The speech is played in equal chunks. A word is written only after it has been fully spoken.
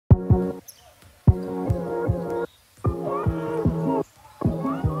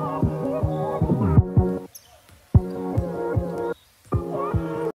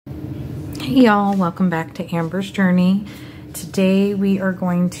Hey y'all, welcome back to Amber's Journey. Today we are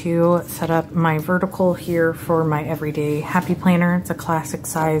going to set up my vertical here for my everyday happy planner. It's a classic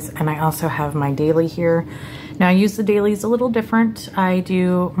size, and I also have my daily here. Now I use the dailies a little different. I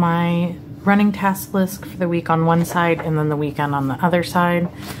do my running task list for the week on one side and then the weekend on the other side,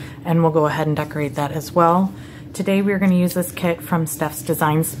 and we'll go ahead and decorate that as well. Today we're going to use this kit from Steph's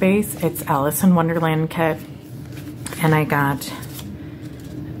Design Space. It's Alice in Wonderland kit, and I got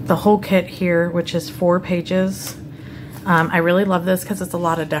the whole kit here, which is 4 pages. I really love this because it's a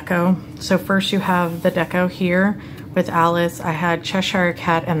lot of deco. So first you have the deco here with Alice. I had Cheshire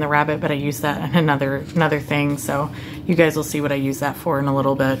Cat and the rabbit, but I used that in another thing, so you guys will see what I use that for in a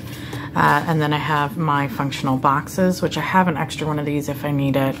little bit. And then I have my functional boxes, which I have an extra one of these if I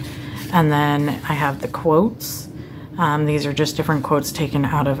need it. And then I have the quotes. These are just different quotes taken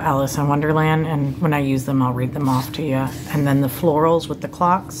out of Alice in Wonderland, and when I use them, I'll read them off to you. And then the florals with the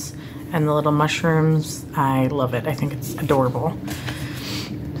clocks and the little mushrooms. I love it. I think it's adorable.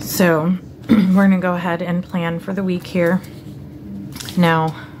 So we're gonna go ahead and plan for the week here. Now,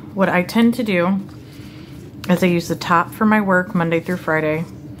 what I tend to do is I use the top for my work Monday through Friday.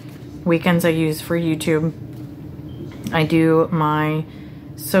 Weekends I use for YouTube. I do my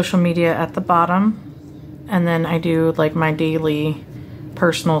social media at the bottom. And then I do like my daily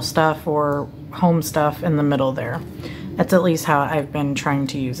personal stuff or home stuff in the middle there. That's at least how I've been trying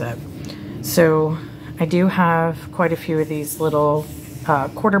to use it. So I do have quite a few of these little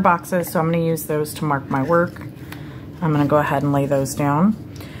quarter boxes, so I'm going to use those to mark my work. I'm going to go ahead and lay those down.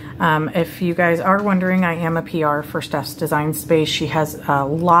 If you guys are wondering, I am a PR for Steph's Design Space. She has a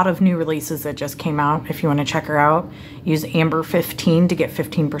lot of new releases that just came out. If you want to check her out, use Amber15 to get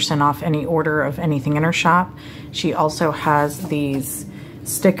 15% off any order of anything in her shop. She also has these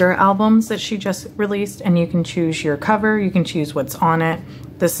sticker albums that she just released, and you can choose your cover. You can choose what's on it.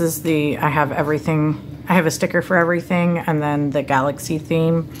 This is the, I have everything. I have a sticker for everything, and then the galaxy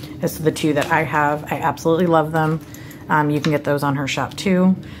theme is the two that I have. I absolutely love them. You can get those on her shop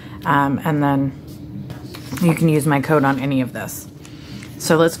too. And then you can use my code on any of this.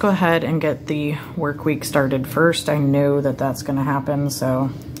 So let's go ahead and get the work week started first. I know that that's going to happen,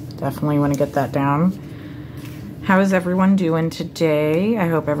 so definitely want to get that down. How is everyone doing today? I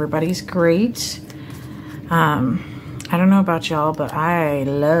hope everybody's great. I don't know about y'all, but I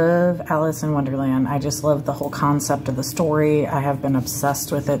love Alice in Wonderland. I just love the whole concept of the story. I have been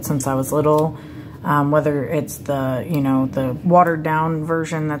obsessed with it since I was little. Whether it's the, you know, the watered down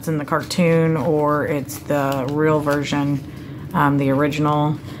version that's in the cartoon, or it's the real version, the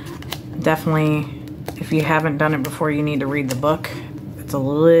original. Definitely, if you haven't done it before, you need to read the book. It's a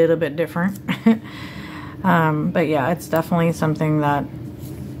little bit different. But yeah, it's definitely something that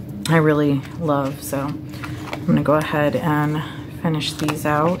I really love. So I'm gonna go ahead and finish these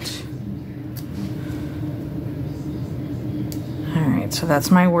out. All right, so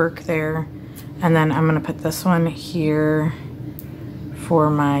that's my work there. And then I'm gonna put this one here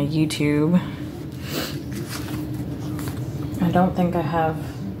for my YouTube. I don't think I have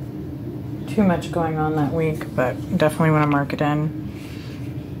too much going on that week, but definitely wanna mark it in.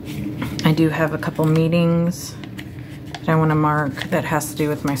 I do have a couple meetings that I wanna mark that has to do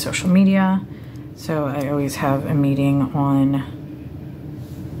with my social media. So I always have a meeting on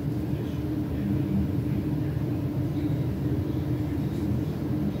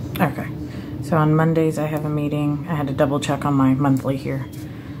So on Mondays I have a meeting. I had to double check on my monthly here.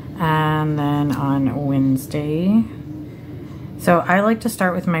 And then on Wednesday. So I like to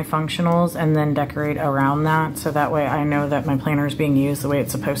start with my functionals and then decorate around that, so that way I know that my planner is being used the way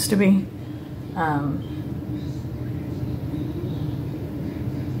it's supposed to be.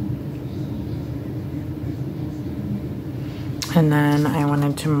 And then I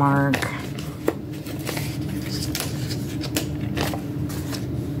wanted to mark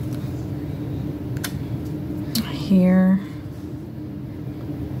here.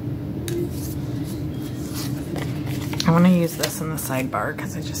 I want to use this in the sidebar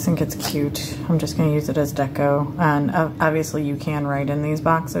because I just think it's cute. I'm just going to use it as deco, and obviously you can write in these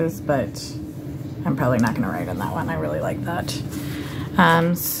boxes, but I'm probably not going to write in that one. I really like that.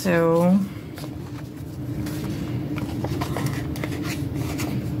 So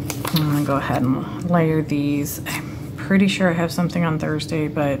I'm going to go ahead and layer these. I'm pretty sure I have something on Thursday,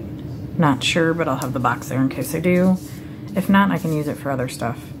 but not sure, but I'll have the box there in case I do. If not, I can use it for other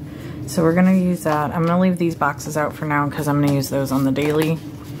stuff. So we're gonna use that. I'm gonna leave these boxes out for now because I'm gonna use those on the daily.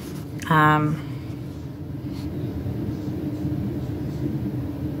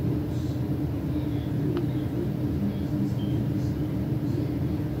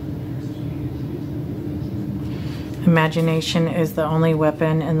 Imagination is the only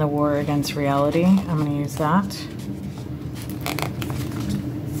weapon in the war against reality. I'm going to use that.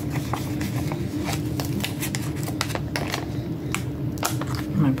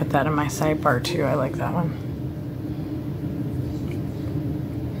 I'm going to put that in my sidebar too. I like that one.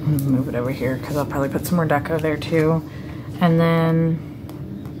 I'm gonna move it over here because I'll probably put some more deco there too. And then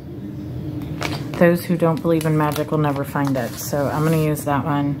those who don't believe in magic will never find it. So I'm gonna use that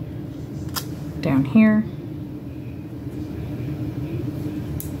one down here.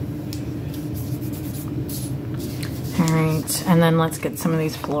 All right, and then let's get some of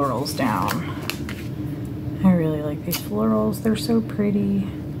these florals down. I really like these florals, they're so pretty.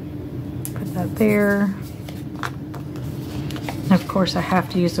 Put that there. And of course I have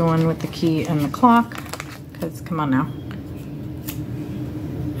to use the one with the key and the clock, because come on now.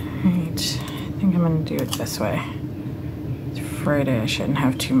 All right, I think I'm gonna do it this way. It's Friday, I shouldn't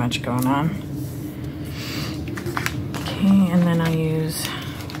have too much going on. Okay, and then I use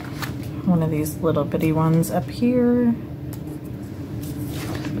one of these little bitty ones up here.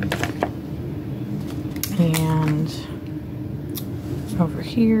 And over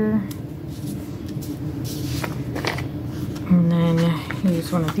here. And then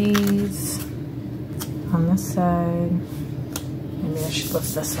use one of these on this side. Maybe I should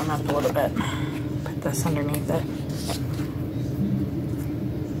lift this one up a little bit. Put this underneath it.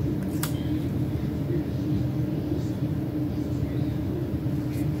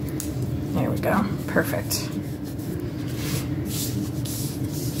 There we go. Perfect.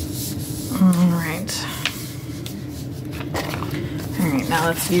 All right. All right, now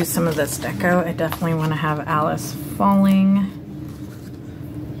let's use some of this deco. I definitely want to have Alice falling.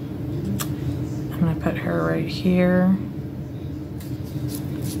 I'm going to put her right here.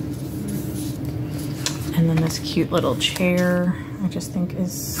 And then this cute little chair I just think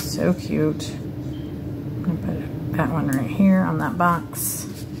is so cute. I'm going to put that one right here on that box.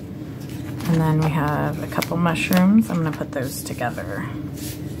 And then we have a couple mushrooms. I'm going to put those together.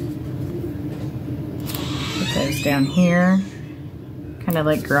 Put those down here. Kind of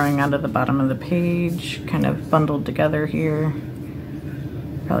like growing out of the bottom of the page, kind of bundled together here.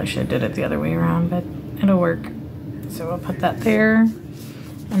 Probably should have did it the other way around, but it'll work. So we'll put that there.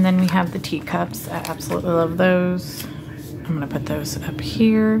 And then we have the teacups. I absolutely love those. I'm gonna put those up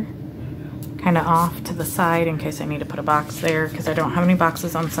here, kind of off to the side in case I need to put a box there, because I don't have any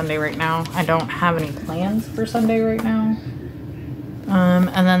boxes on Sunday right now. I don't have any plans for Sunday right now.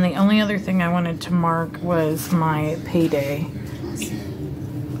 And then the only other thing I wanted to mark was my payday.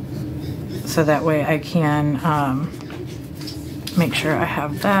 So that way I can make sure I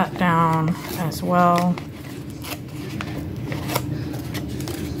have that down as well.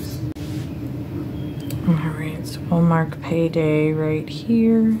 Alright, so we'll mark payday right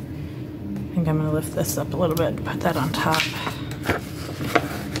here. I think I'm going to lift this up a little bit and put that on top.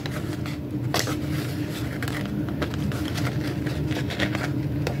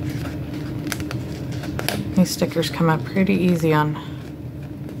 These stickers come up pretty easy on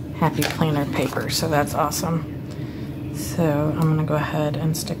Happy Planner paper, so that's awesome. So I'm gonna go ahead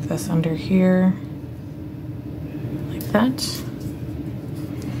and stick this under here like that.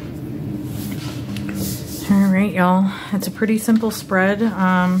 All right, y'all, it's a pretty simple spread.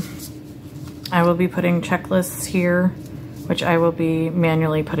 I will be putting checklists here, which I will be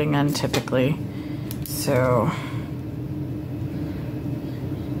manually putting in typically. So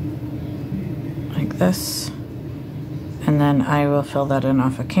like this. And then I will fill that in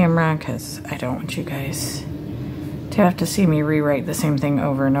off of camera because I don't want you guys to have to see me rewrite the same thing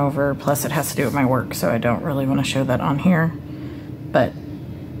over and over. Plus it has to do with my work, so I don't really want to show that on here. But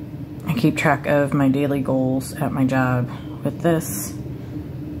I keep track of my daily goals at my job with this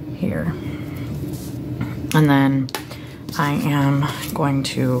here. And then I am going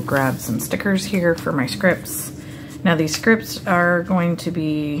to grab some stickers here for my scripts. Now these scripts are going to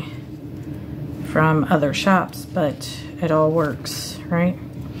be from other shops, but it all works, right?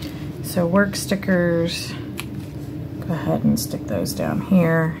 So work stickers, go ahead and stick those down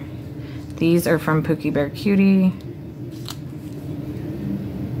here. These are from Pookie Bear Cutie.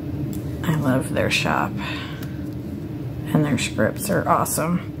 I love their shop, and their scripts are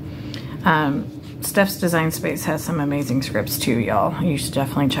awesome. Steph's Design Space has some amazing scripts too, y'all. You should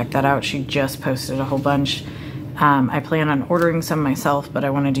definitely check that out. She just posted a whole bunch. I plan on ordering some myself, but I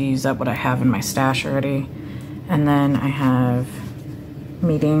wanted to use up what I have in my stash already. And then I have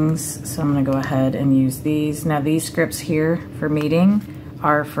meetings, so I'm gonna go ahead and use these. Now these scripts here for meeting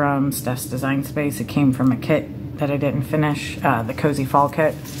are from Steph's Design Space. It came from a kit that I didn't finish, the Cozy Fall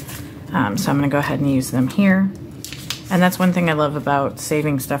kit. So I'm gonna go ahead and use them here. And that's one thing I love about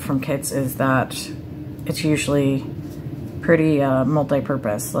saving stuff from kits, is that it's usually pretty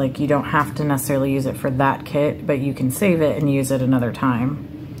multi-purpose. Like, you don't have to necessarily use it for that kit, but you can save it and use it another time.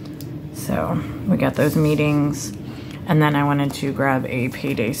 So we got those meetings, and then I wanted to grab a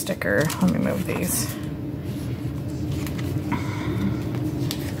payday sticker. Let me move these.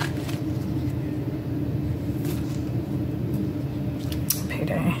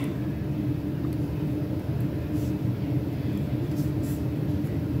 Payday.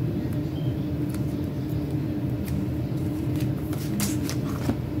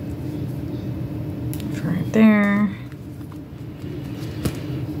 Right there.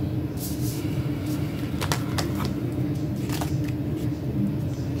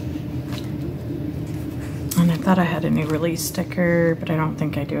 And I thought I had a new release sticker, but I don't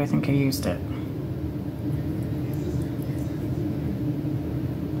think I do. I think I used it.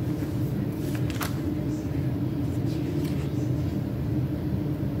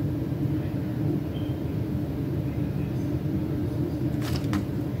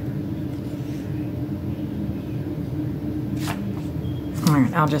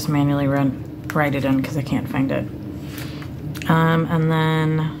 Alright, I'll just manually write it in because I can't find it. And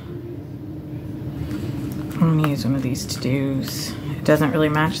then I'm going to use one of these to-dos. It doesn't really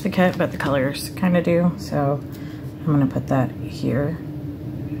match the kit, but the colors kind of do. So I'm going to put that here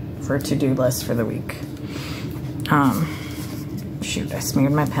for a to-do list for the week. Shoot, I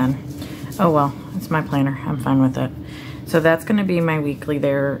smeared my pen. Oh well, it's my planner. I'm fine with it. So that's going to be my weekly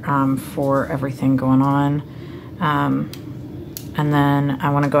there for everything going on. And then I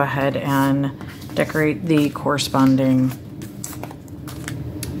want to go ahead and decorate the corresponding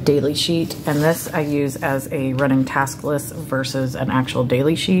daily sheet. And this I use as a running task list versus an actual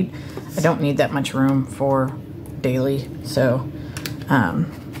daily sheet. I don't need that much room for daily, so I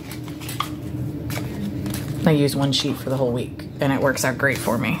use one sheet for the whole week, and it works out great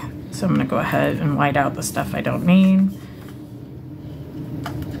for me. So I'm going to go ahead and white out the stuff I don't need.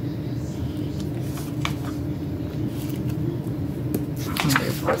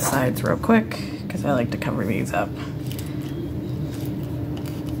 Both sides real quick because I like to cover these up.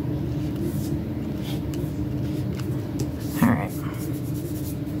 Alright,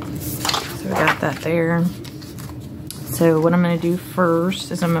 so we got that there. So what I'm going to do first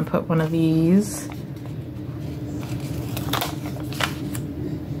is I'm going to put one of these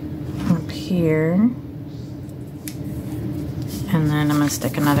up here, and then I'm going to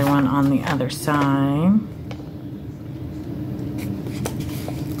stick another one on the other side.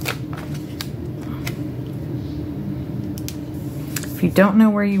 If you don't know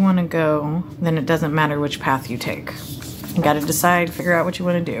where you want to go, then it doesn't matter which path you take. You got to decide, figure out what you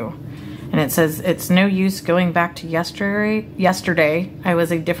want to do. And it says, it's no use going back to yesterday. I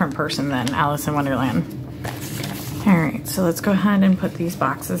was a different person then, Alice in Wonderland. All right, so let's go ahead and put these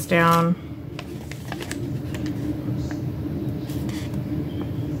boxes down.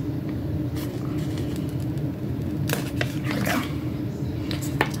 There we go.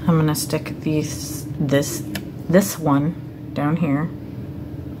 I'm gonna stick this one down here,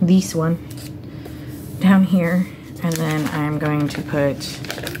 this one down here, and then I'm going to put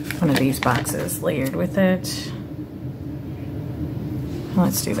one of these boxes layered with it.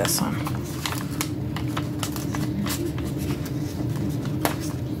 Let's do this one.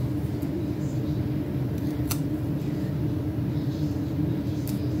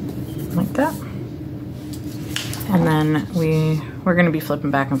 Like that. And then we're going to be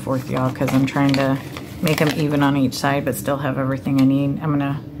flipping back and forth, y'all, because I'm trying to make them even on each side, but still have everything I need. I'm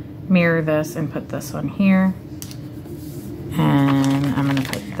gonna mirror this and put this one here. And I'm gonna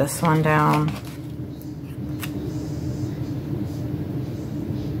put this one down.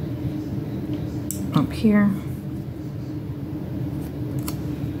 Up here.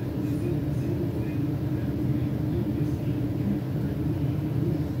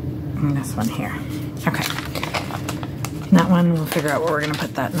 And this one here. Okay. And that one, we'll figure out where we're gonna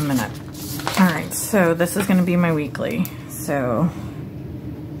put that in a minute. All right, so this is gonna be my weekly. So,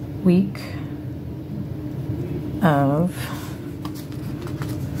 week of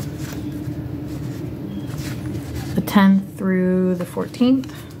the 10th through the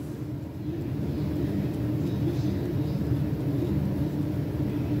 14th.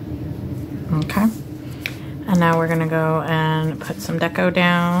 Okay. And now we're gonna go and put some deco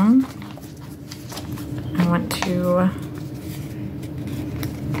down. I want to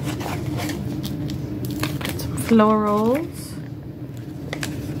put some florals.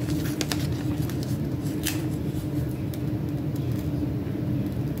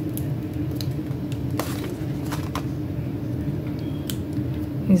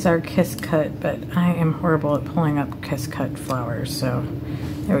 These are Kiss Cut, but I am horrible at pulling up Kiss Cut flowers, so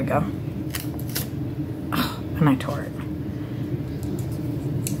there we go. Oh, and I tore it.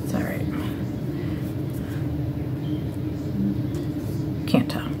 can't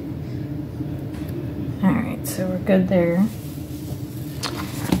tell. All right, so we're good there.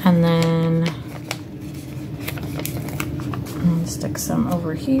 And then I'm gonna stick some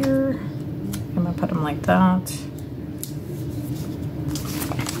over here. I'm gonna put them like that.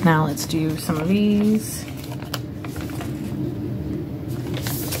 Now let's do some of these.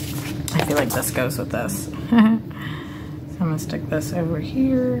 I feel like this goes with this. So I'm gonna stick this over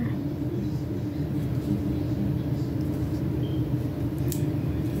here.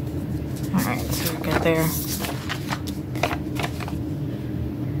 All right, so we're good there.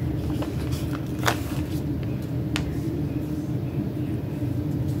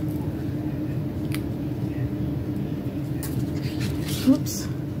 Oops.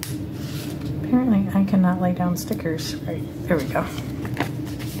 Apparently I cannot lay down stickers. Right, there we go.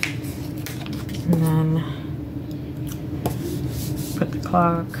 And then put the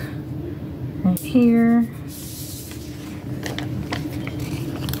clock right here.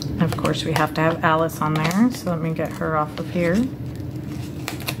 And of course we have to have Alice on there, so let me get her off of here.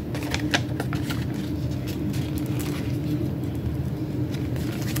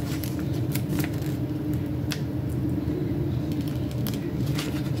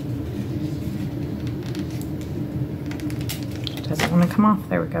 Doesn't want to come off.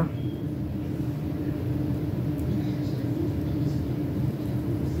 There we go.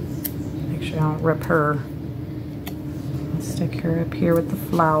 Make sure I don't rip her. Let's stick her up here with the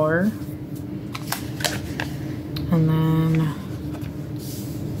flower. And then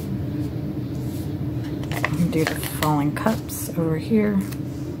do the falling cups over here,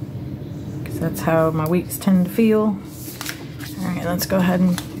 because that's how my weeks tend to feel. All right, let's go ahead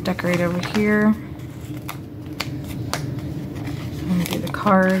and decorate over here. Do the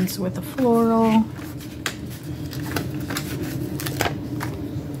cards with a floral.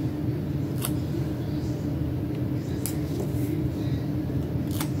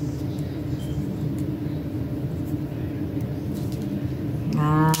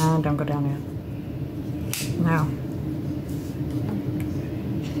 Nah, don't go down yet. No.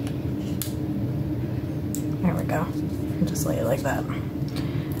 There we go. Just lay it like that.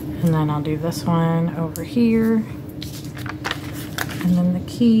 And then I'll do this one over here. And then the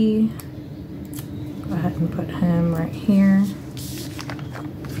key, go ahead and put him right here.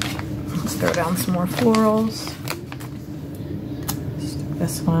 Let's throw down some more florals. Stick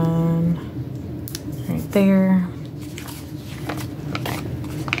this one right there.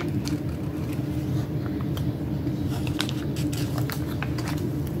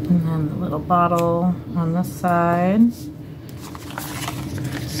 And then the little bottle on this side.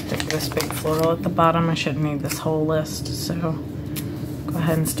 Stick this big floral at the bottom. I shouldn't need this whole list, so go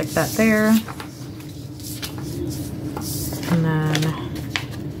ahead and stick that there. And then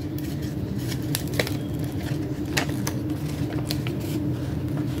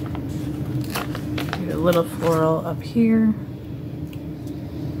do a little floral up here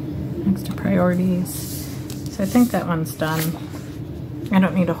next to priorities. So I think that one's done. I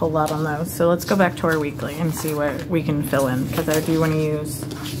don't need a whole lot on those. So let's go back to our weekly and see what we can fill in, because I do want to use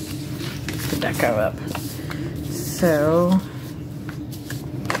the deco up. So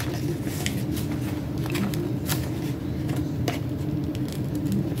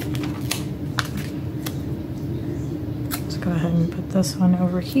go ahead and put this one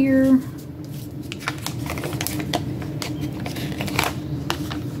over here.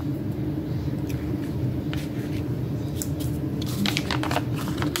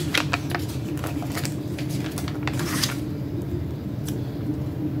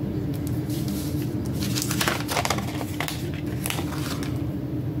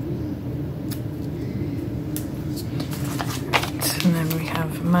 And then we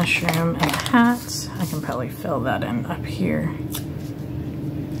have mushroom and hats. I can probably fill that in up here.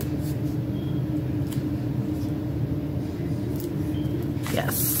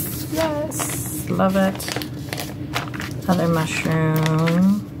 Yes, yes, love it. Other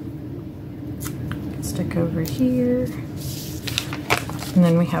mushroom. Stick over here. And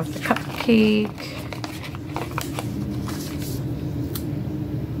then we have the cupcake.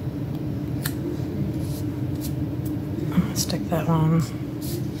 Stick that one.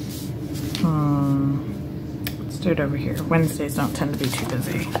 Let's do it over here. Wednesdays don't tend to be too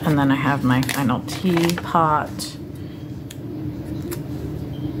busy. And then I have my final teapot.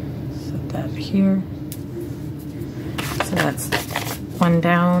 Set that here. So that's one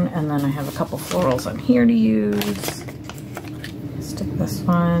down, and then I have a couple florals on here to use. Stick this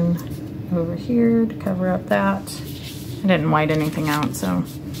one over here to cover up that. I didn't white anything out, so.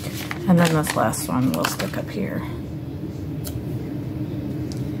 And then this last one will stick up here.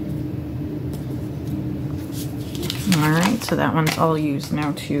 All right, so that one's all used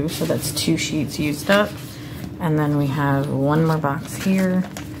now too. So that's 2 sheets used up. And then we have one more box here.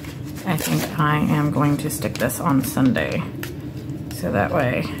 I think I am going to stick this on Sunday. So that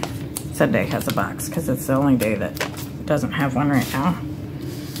way Sunday has a box, because it's the only day that doesn't have one right now.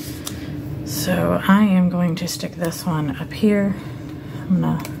 So I am going to stick this one up here. I'm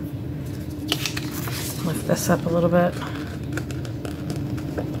gonna lift this up a little bit.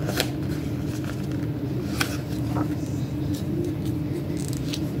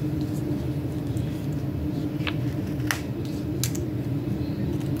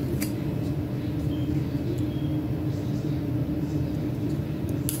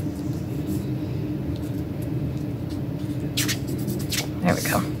 There we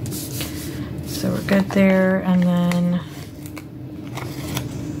go. So we're good there, and then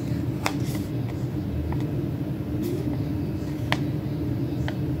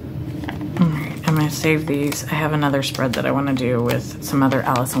I'm going to save these. I have another spread that I want to do with some other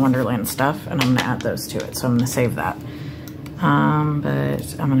Alice in Wonderland stuff, and I'm going to add those to it, so I'm going to save that.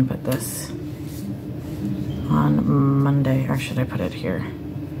 But I'm going to put this on Monday, or should I put it here?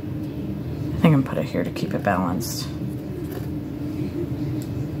 I think I'm going to put it here to keep it balanced.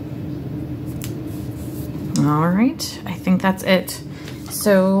 All right, I think that's it.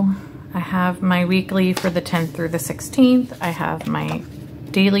 So I have my weekly for the 10th through the 16th. I have my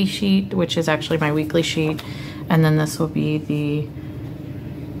daily sheet, which is actually my weekly sheet. And then this will be the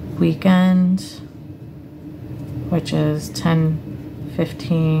weekend, which is 10,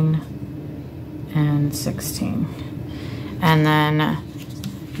 15, and 16. And then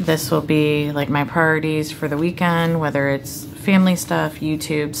this will be like my priorities for the weekend, whether it's family stuff,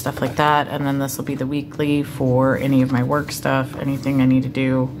 YouTube, stuff like that. And then this will be the weekly for any of my work stuff, anything I need to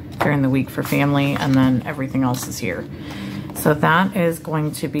do during the week for family, and then everything else is here. So that is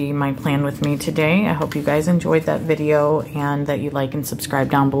going to be my plan with me today. I hope you guys enjoyed that video and that you like and subscribe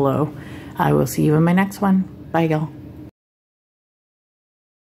down below. I will see you in my next one. Bye, y'all.